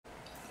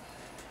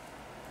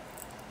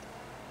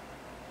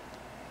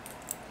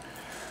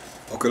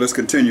Okay, let's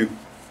continue. It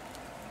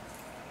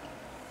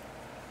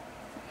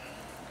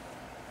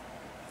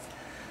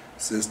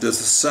says the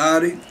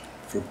Society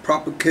for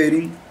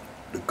Propagating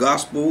the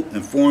Gospel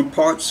in Foreign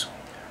Parts,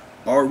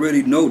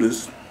 already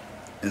noticed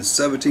in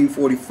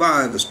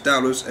 1745,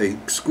 established a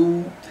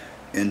school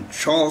in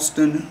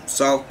Charleston,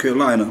 South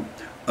Carolina,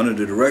 under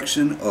the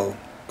direction of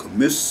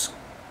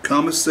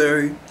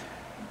Commissary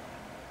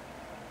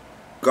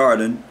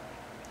Garden.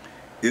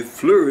 It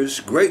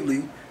flourished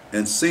greatly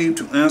and seemed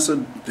to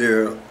answer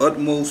their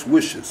utmost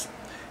wishes.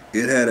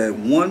 It had at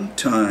one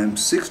time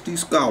 60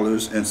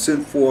 scholars and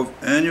sent forth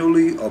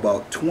annually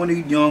about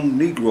 20 young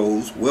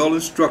Negroes well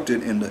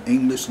instructed in the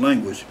English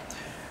language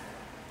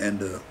and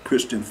the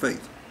Christian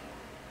faith.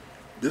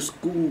 This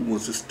school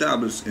was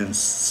established in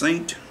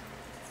St.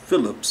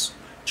 Philip's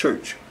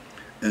Church,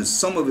 and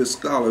some of its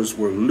scholars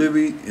were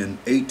living in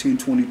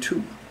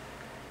 1822,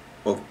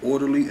 of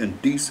orderly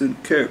and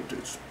decent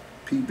characters,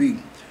 P.B.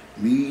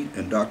 Meade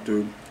and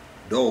Dr.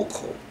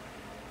 Dolco.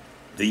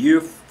 The year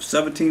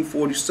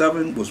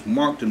 1747 was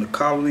marked in the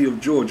colony of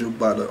Georgia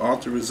by the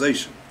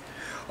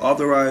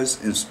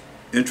authorized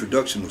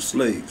introduction of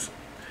slaves.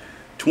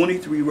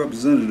 23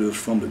 representatives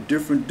from the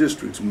different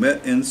districts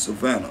met in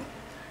Savannah,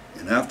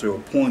 and after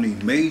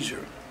appointing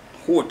Major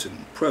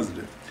Horton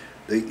president,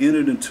 they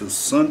entered into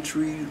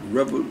sundry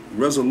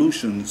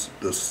resolutions,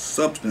 the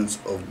substance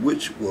of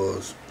which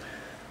was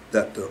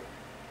that the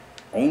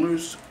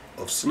owners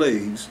of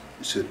slaves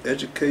should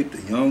educate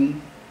the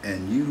young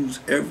and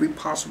use every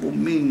possible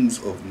means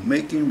of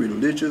making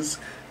religious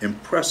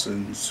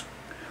impressions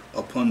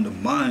upon the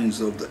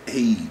minds of the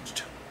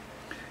aged,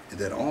 and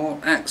that all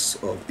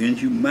acts of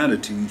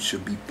inhumanity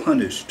should be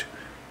punished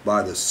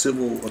by the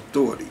civil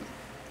authority.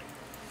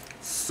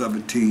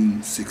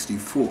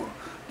 1764,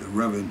 the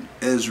Reverend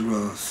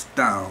Ezra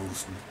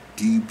Stiles,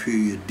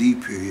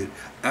 D.D.,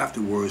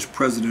 afterwards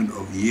president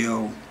of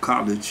Yale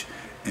College,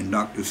 and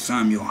Dr.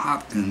 Samuel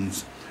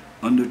Hopkins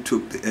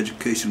undertook the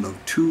education of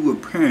two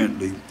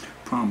apparently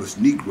promised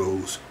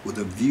Negroes with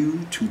a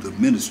view to the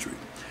ministry,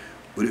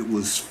 but it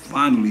was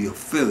finally a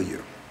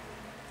failure.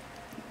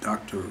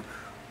 Dr.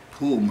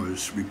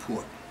 Pulmer's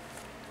report.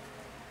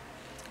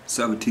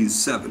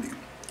 1770,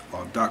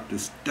 while Dr.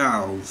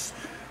 Stiles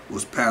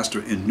was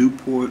pastor in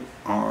Newport,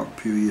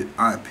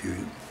 R.I.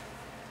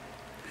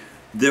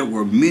 There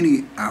were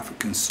many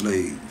African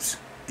slaves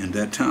in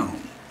that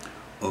town.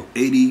 Of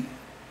 80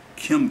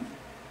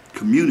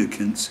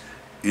 communicants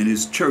in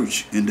his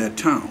church in that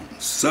town,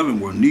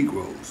 7 were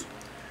Negroes.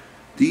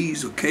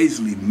 These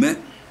occasionally met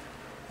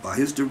by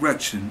his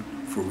direction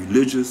for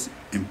religious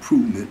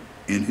improvement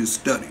in his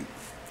study.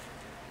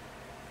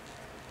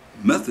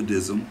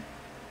 Methodism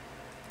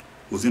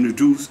was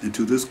introduced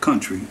into this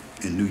country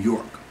in New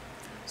York,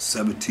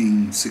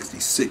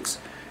 1766,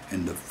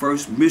 and the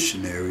first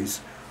missionaries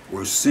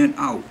were sent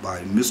out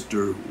by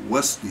Mr.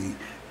 Wesley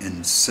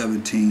in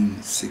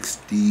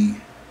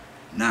 1769.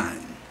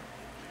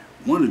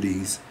 One of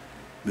these,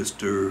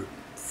 Mr.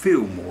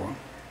 Fillmore,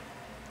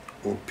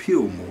 or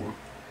Pillmore,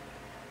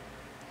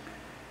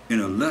 in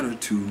a letter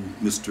to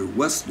Mr.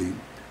 Wesley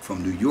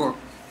from New York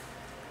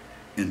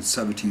in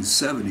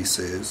 1770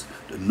 says,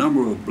 "The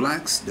number of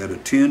blacks that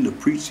attend the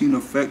preaching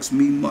affects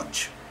me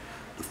much.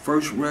 The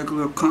first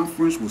regular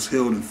conference was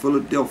held in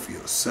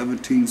Philadelphia,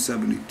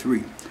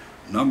 1773.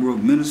 Number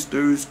of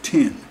ministers,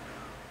 10,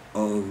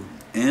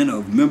 and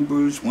of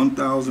members,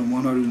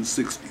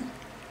 1,160.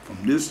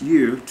 From this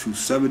year to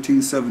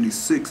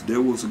 1776,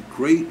 there was a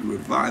great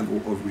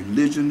revival of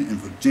religion in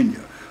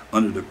Virginia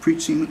under the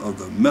preaching of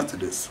the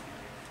Methodists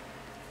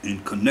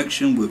in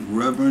connection with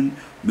Reverend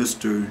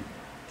Mr.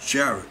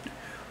 Jarrett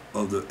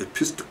of the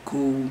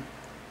Episcopal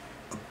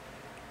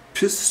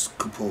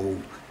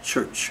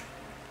Church,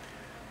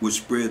 which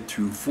spread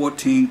through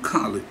 14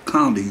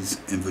 counties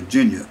in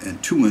Virginia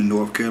and 2 in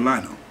North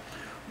Carolina.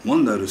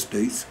 One letter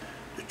states,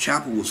 the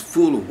chapel was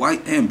full of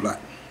white and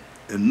black.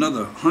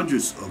 Another,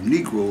 hundreds of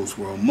Negroes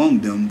were among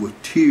them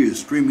with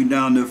tears streaming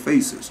down their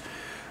faces.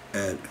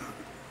 At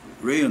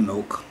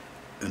Roanoke,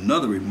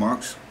 another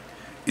remarks,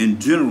 in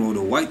general,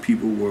 the white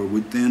people were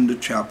within the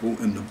chapel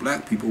and the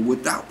black people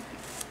without.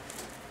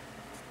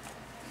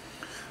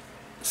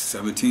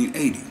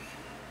 1780.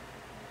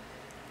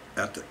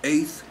 At the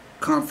 8th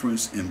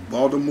conference in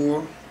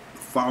Baltimore, the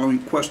following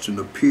question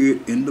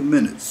appeared in the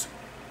minutes.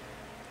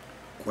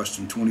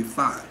 Question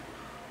 25.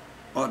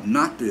 Ought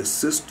not the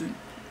assistant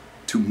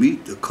to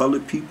meet the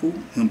colored people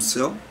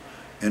himself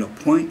and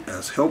appoint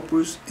as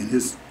helpers in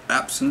his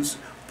absence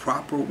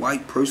proper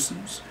white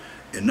persons,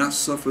 and not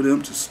suffer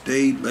them to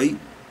stay late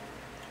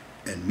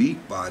and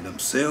meet by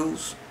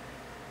themselves?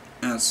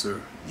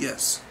 Answer,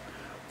 yes.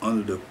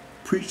 Under the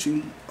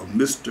preaching of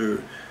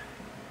Mr.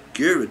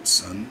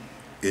 Garretson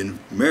in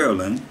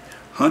Maryland,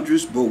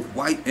 hundreds, both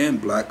white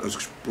and black,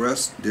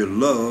 expressed their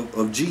love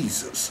of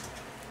Jesus.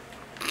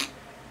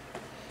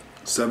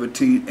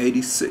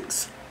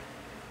 1786.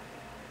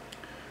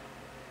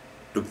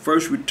 The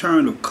first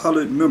return of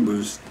colored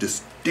members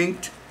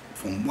distinct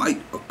from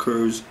white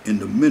occurs in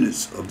the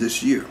minutes of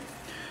this year,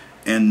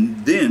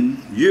 and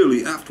then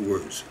yearly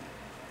afterwards.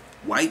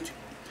 white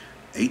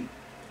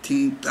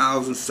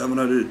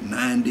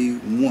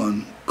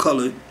 18,791,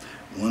 colored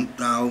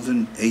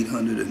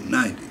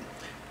 1,890.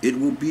 It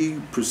will be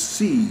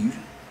perceived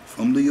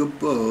from the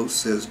above,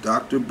 says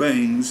Dr.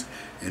 Baines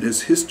in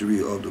his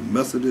history of the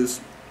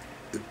Methodist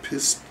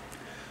Episcopal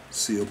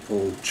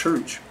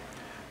Church,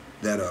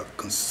 that a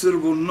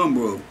considerable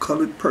number of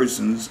colored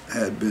persons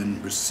had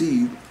been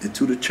received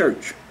into the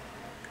church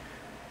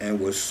and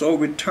was so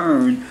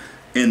returned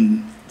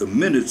in the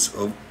minutes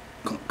of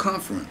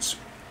conference.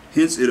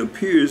 Hence it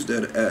appears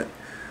that at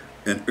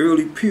an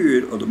early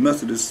period of the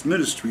Methodist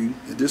ministry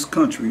in this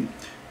country,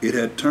 it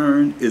had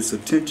turned its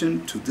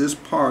attention to this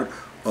part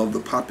of the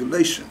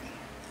population.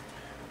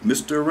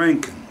 Mr.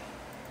 Rankin,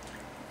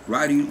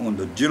 writing on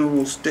the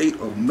general state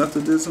of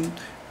Methodism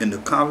in the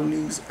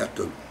colonies at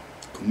the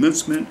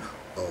commencement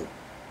of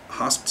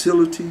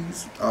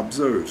hostilities,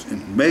 observes,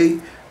 in May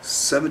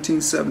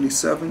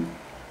 1777,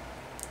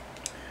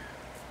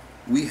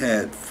 we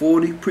had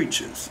 40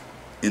 preachers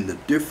in the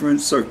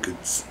different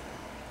circuits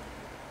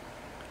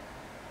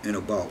and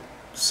about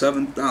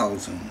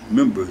 7,000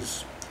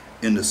 members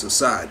in the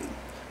society,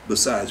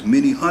 besides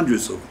many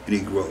hundreds of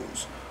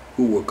Negroes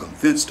who were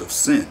convinced of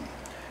sin,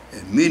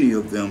 and many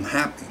of them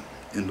happy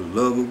in the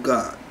love of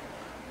God.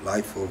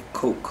 Life of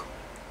Coke,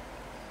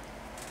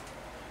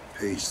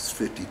 page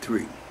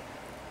 53.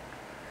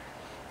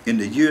 In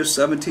the year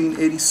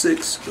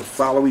 1786, the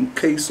following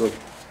case of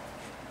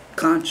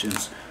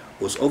conscience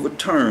was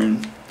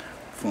overturned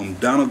from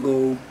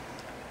Donegal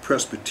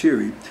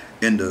Presbytery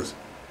in the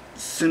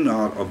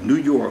Synod of New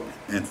York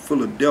and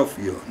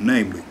Philadelphia,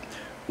 namely,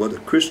 whether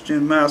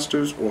Christian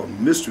masters or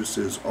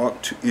mistresses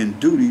ought to, in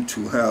duty,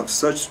 to have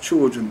such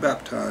children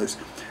baptized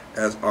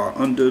as are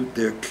under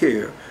their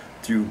care,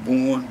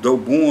 though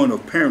born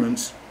of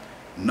parents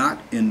not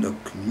in the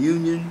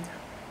communion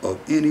of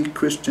any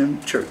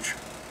Christian church.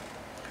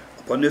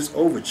 Upon this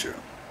overture,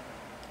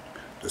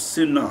 the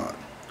Synod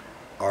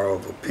are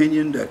of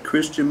opinion that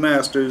Christian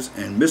masters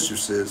and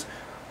mistresses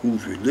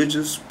whose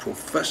religious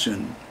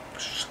profession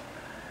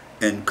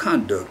and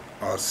conduct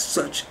are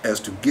such as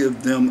to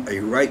give them a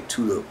right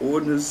to the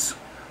ordinance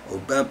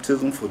of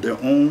baptism for their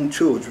own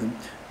children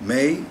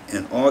may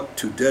and ought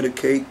to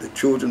dedicate the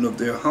children of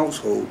their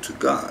household to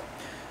God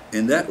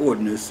in that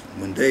ordinance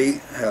when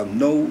they have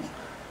no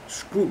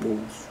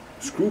scruple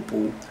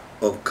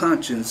of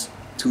conscience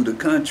to the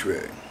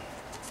contrary.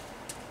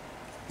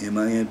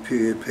 MIN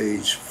period,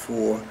 page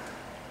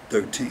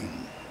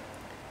 413.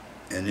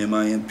 And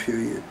MIN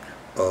period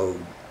of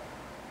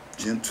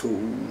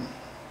General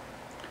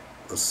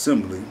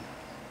Assembly,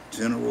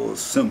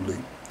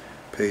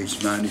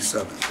 page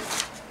 97.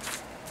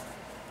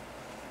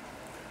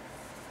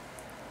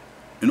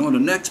 And on the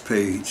next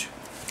page,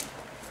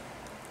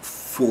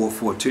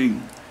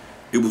 414,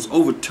 it was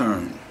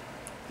overturned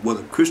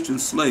whether Christian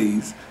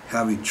slaves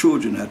having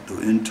children at the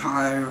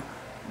entire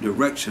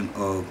direction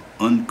of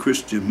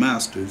unchristian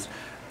masters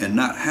and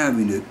not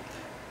having it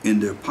in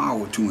their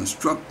power to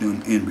instruct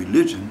them in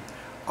religion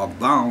are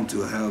bound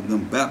to have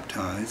them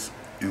baptized,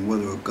 and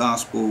whether a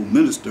gospel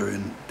minister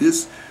in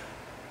this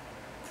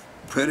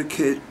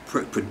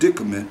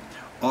predicament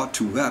ought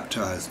to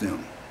baptize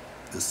them.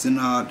 The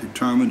Synod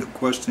determined the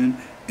question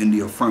in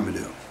the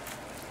affirmative.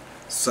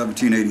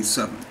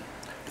 1787.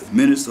 The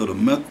minutes of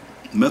the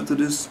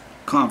Methodist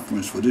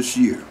Conference for this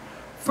year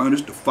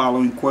furnished the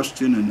following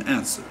question and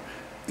answer,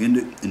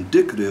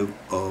 indicative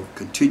of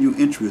continued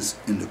interest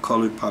in the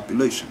colored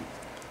population.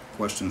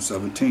 Question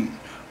 17.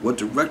 What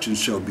direction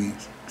shall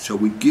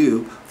we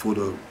give for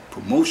the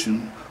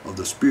promotion of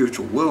the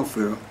spiritual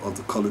welfare of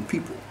the colored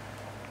people?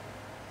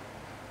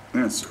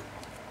 Answer.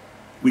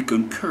 We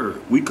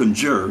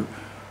conjure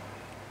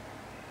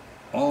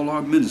all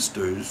our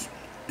ministers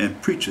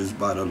and preachers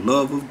by the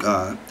love of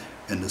God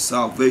and the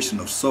salvation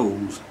of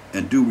souls,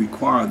 and do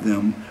require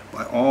them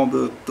by all the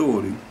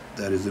authority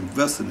that is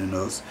invested in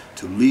us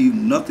to leave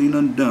nothing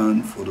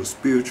undone for the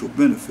spiritual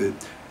benefit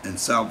and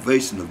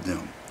salvation of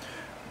them,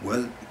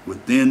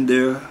 within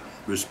their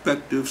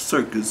respective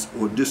circuits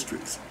or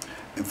districts,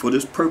 and for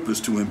this purpose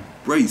to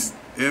embrace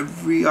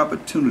every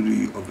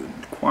opportunity of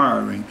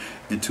inquiring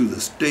into the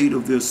state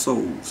of their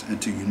souls,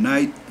 and to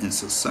unite in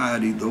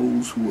society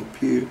those who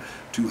appear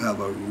to have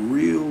a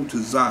real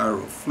desire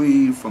of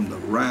fleeing from the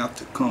wrath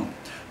to come,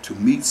 to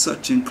meet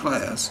such in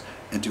class,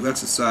 and to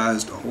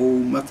exercise the whole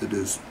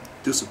Methodist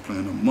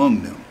discipline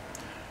among them.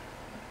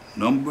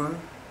 Number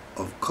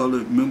of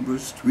colored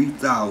members,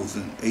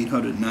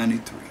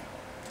 3,893.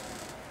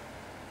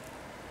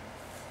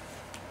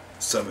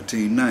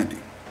 1790.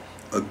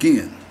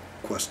 Again,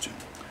 question.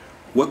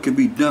 What can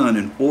be done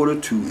in order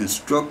to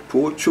instruct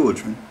poor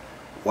children,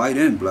 white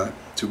and black,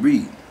 to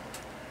read?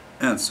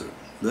 Answer.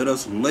 Let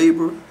us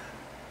labor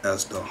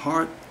as the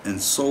heart and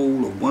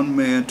soul of one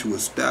man to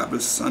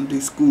establish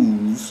Sunday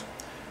schools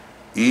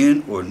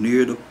in or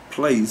near the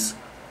place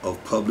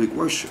of public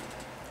worship.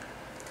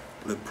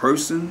 Let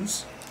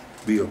persons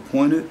be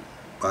appointed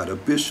by the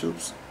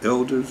bishops,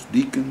 elders,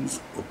 deacons,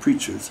 or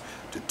preachers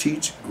to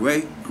teach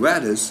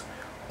gratis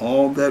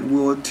all that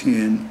will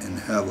attend and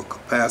have a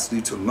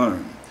capacity to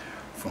learn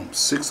from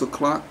 6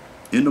 o'clock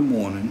in the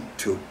morning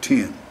till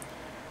 10,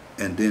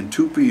 and then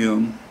 2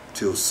 p.m.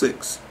 till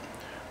 6,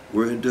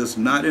 where it does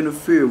not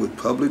interfere with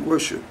public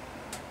worship.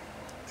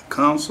 The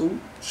council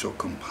shall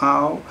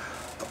compile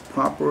a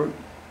proper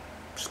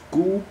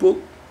school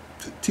book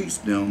to teach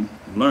them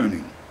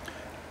learning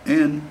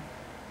and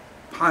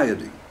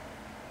piety.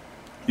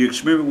 The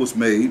experiment was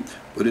made,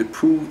 but it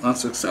proved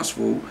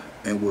unsuccessful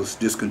and was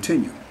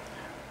discontinued.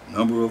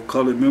 Number of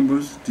colored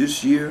members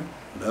this year,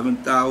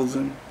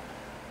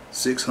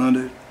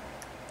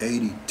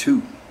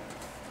 11,682.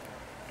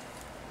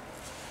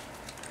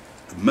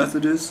 The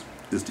Methodist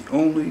is the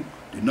only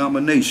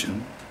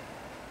denomination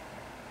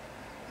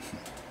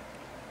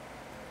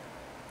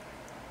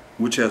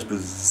which has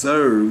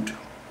preserved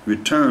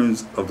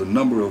returns of the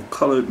number of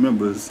colored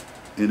members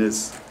in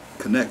its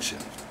connection.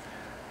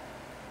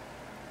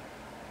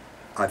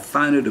 I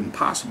find it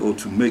impossible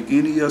to make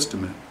any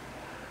estimate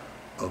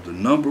of the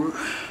number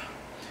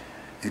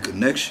in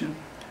connection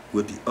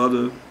with the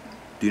other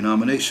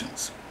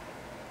denominations.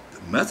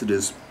 The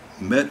Methodists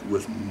met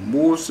with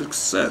more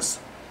success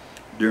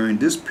during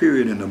this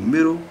period in the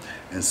middle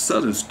and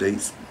southern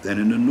states than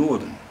in the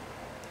northern.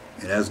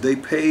 And as they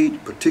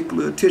paid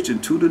particular attention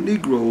to the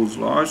Negroes,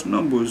 large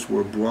numbers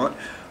were brought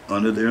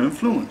under their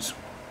influence.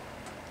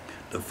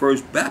 The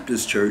first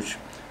Baptist church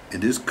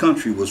in this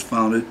country was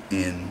founded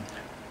in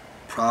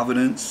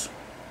Providence,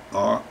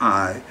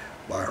 RI,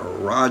 by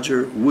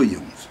Roger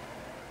Williams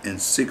in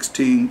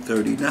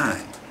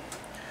 1639,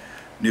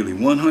 nearly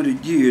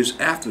 100 years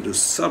after the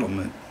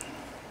settlement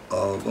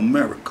of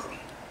America.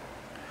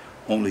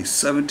 Only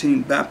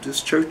 17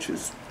 Baptist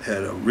churches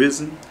had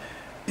arisen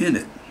in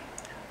it.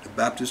 The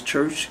Baptist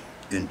Church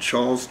in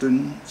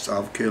Charleston,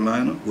 South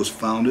Carolina, was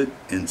founded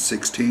in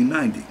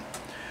 1690.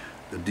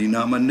 The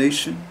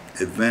denomination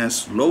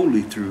advanced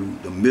slowly through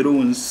the middle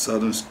and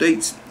southern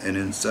states, and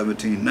in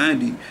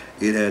 1790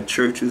 it had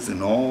churches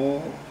in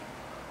all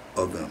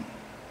of them,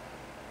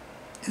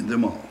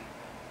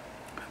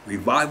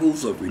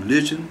 Revivals of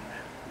religion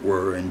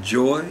were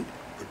enjoyed,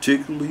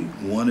 particularly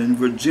one in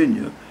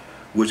Virginia,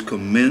 which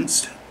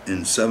commenced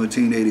in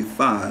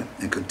 1785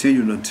 and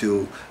continued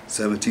until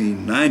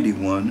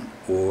 1791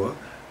 or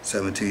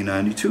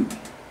 1792.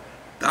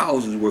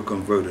 Thousands were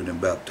converted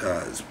and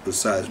baptized,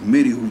 besides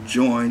many who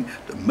joined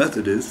the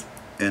Methodist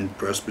and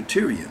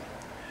Presbyterian.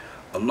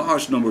 A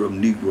large number of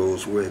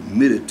Negroes were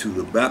admitted to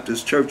the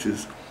Baptist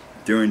churches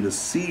during the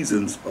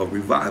seasons of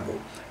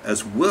revival,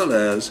 as well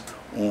as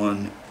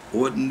on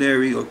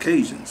ordinary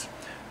occasions.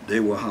 They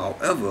were,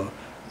 however,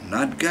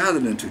 not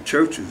gathered into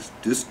churches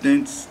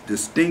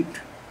distinct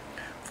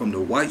from the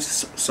white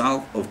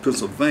South of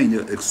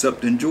Pennsylvania,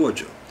 except in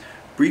Georgia.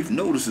 Brief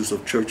notices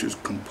of churches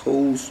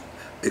composed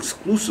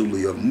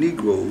exclusively of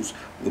Negroes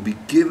will be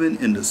given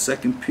in the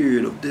second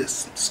period of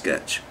this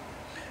sketch.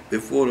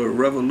 Before the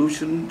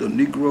Revolution, the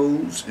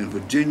Negroes in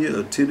Virginia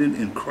attended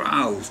in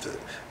crowds the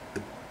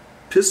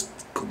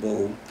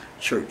Episcopal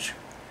Church,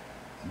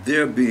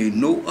 there being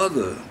no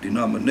other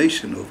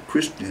denomination of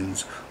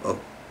Christians of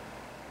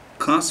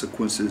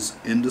consequences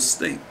in the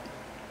state.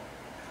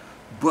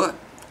 But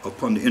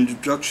upon the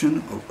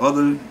introduction of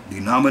other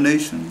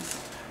denominations,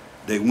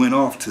 they went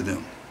off to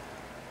them.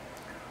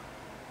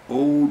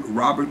 Old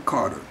Robert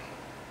Carter,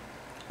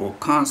 or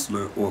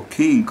Consular or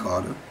King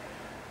Carter,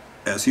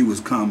 as he was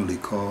commonly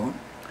called,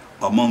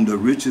 among the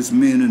richest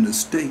men in the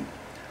state,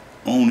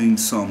 owning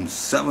some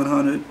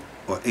 700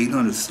 or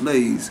 800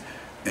 slaves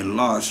and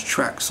large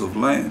tracts of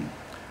land,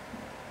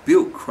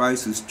 built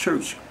Christ's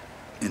Church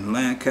in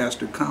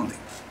Lancaster County,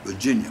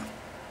 Virginia,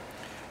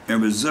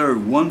 and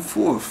reserved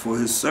 1/4 for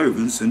his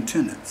servants and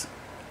tenants.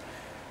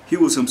 He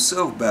was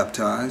himself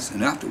baptized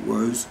and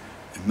afterwards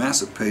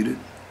emancipated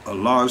a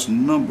large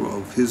number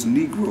of his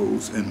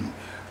Negroes, and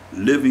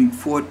living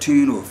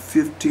 14 or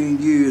 15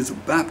 years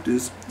of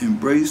Baptist,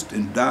 embraced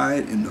and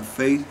died in the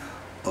faith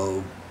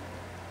of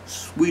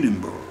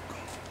Swedenborg.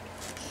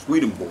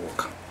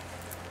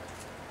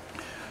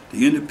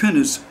 The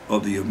independence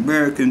of the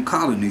American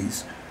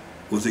colonies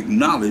was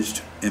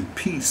acknowledged and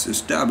peace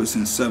established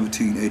in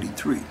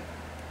 1783.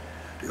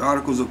 The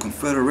Articles of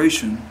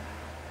Confederation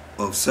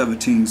of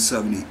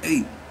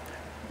 1778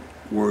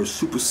 were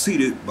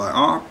superseded by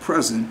our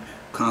present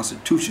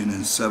Constitution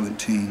in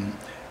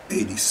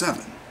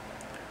 1787,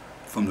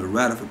 from the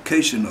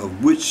ratification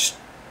of which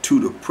to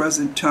the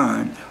present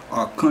time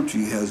our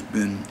country has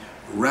been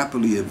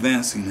rapidly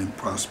advancing in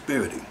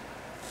prosperity.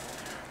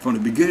 From the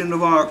beginning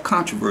of our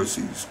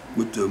controversies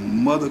with the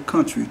mother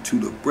country to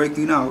the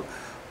breaking out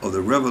of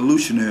the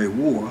Revolutionary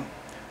War,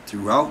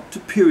 throughout the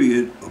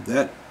period of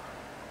that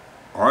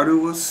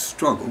arduous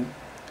struggle,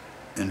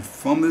 and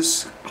from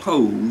its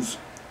close,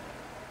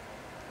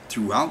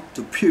 throughout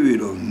the period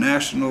of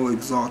national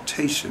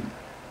exaltation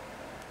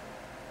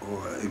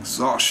or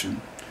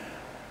exhaustion,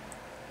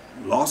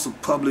 loss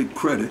of public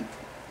credit,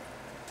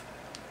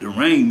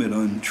 derangement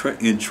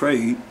in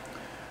trade,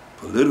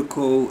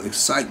 political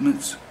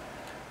excitements,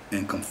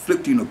 and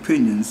conflicting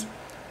opinions,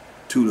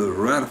 to the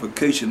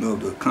ratification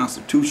of the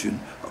Constitution,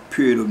 a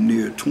period of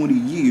near 20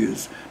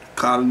 years, the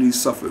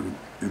colonies suffered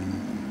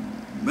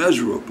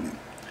immeasurably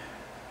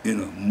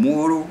in a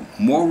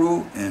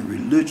moral and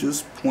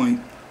religious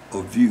point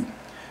of view.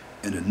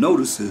 And the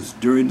notices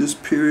during this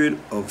period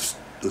of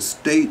the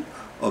state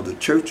of the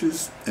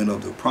churches and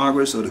of the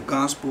progress of the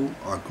gospel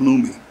are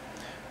gloomy,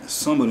 and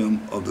some of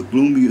them of the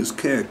gloomiest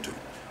character.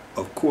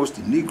 Of course,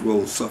 the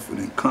Negroes suffered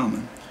in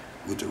common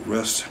with the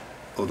rest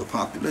of the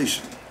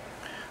population.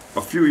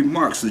 A few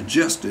remarks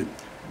suggested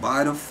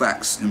by the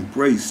facts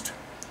embraced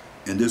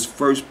in this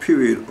first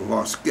period of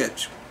our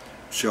sketch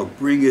shall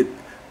bring it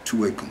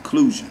to a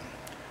conclusion.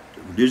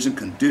 The religious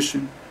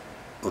condition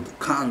of the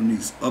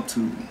colonies up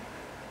to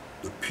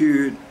the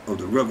period of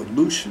the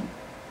Revolution,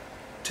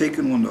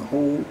 taken on the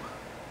whole,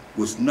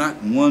 was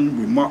not one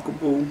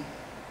remarkable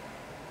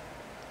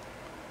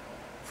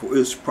for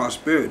its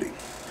prosperity.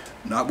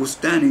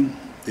 Notwithstanding,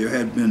 there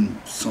had been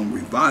some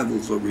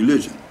revivals of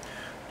religion.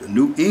 The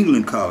New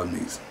England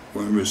colonies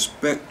were in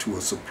respect to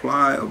a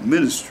supply of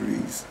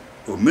ministers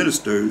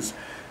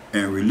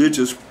and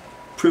religious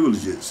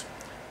privileges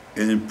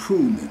and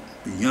improvement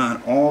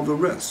beyond all the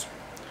rest.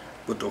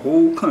 But the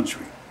whole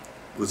country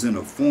was in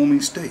a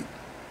forming state,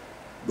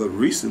 but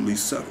recently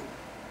settled,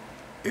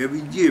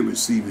 every year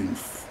receiving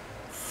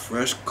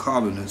fresh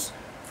colonists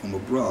from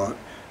abroad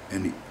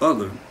and the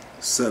other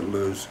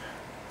settlers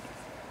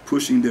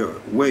pushing their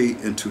way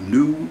into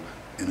new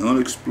and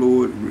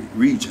unexplored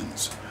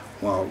regions,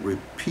 while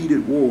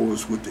repeated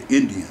wars with the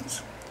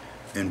Indians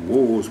and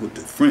wars with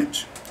the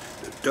French,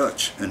 the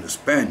Dutch, and the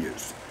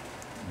Spaniards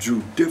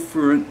drew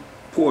different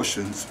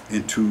portions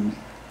into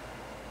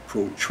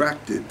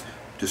protracted,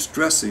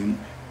 distressing,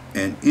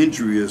 and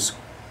injurious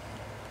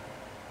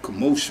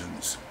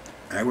commotions.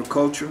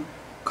 Agriculture,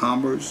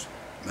 commerce,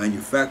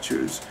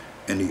 manufactures,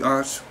 and the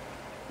arts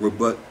were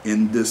but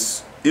in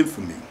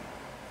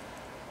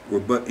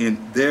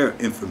their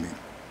infamy,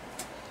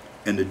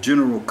 and the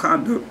general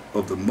conduct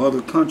of the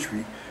mother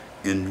country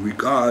in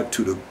regard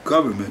to the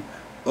government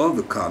of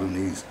the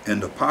colonies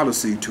and the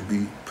policy to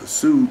be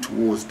pursued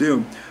towards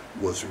them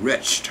was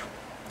wretched,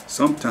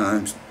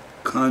 sometimes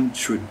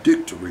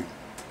contradictory,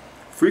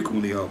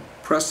 frequently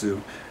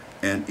oppressive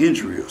and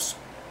injurious,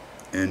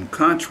 and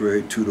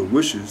contrary to the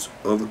wishes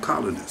of the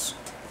colonists.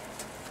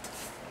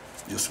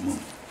 Just a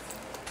moment.